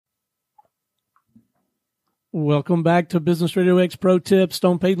Welcome back to Business RadioX Pro Tip.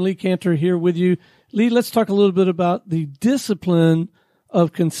 Stone Payton, Lee Kantor here with you. Lee, let's talk a little bit about the discipline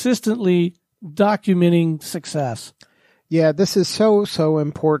of consistently documenting success. Yeah, this is so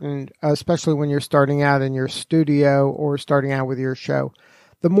important, especially when you're starting out in your studio or starting out with your show.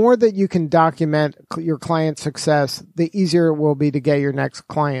 The more that you can document your client's success, the easier it will be to get your next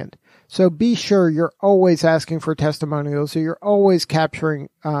client. So be sure you're always asking for testimonials, or you're always capturing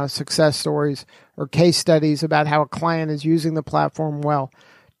success stories or case studies about how a client is using the platform well.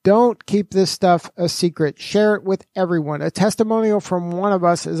 Don't keep this stuff a secret. Share it with everyone. A testimonial from one of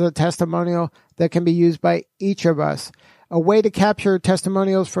us is a testimonial that can be used by each of us. A way to capture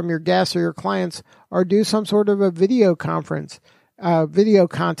testimonials from your guests or your clients are do some sort of a video conference, video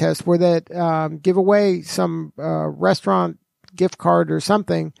contest where that give away some restaurant gift card or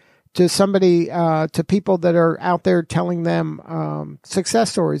something to somebody, to people that are out there telling them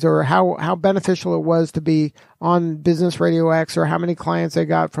success stories, or how beneficial it was to be on Business RadioX, or how many clients they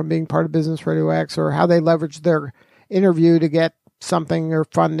got from being part of Business RadioX, or how they leveraged their interview to get something or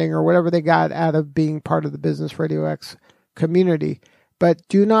funding or whatever they got out of being part of the Business RadioX community. But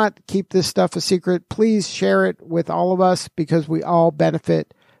do not keep this stuff a secret. Please share it with all of us, because we all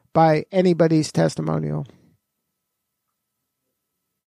benefit by anybody's testimonial.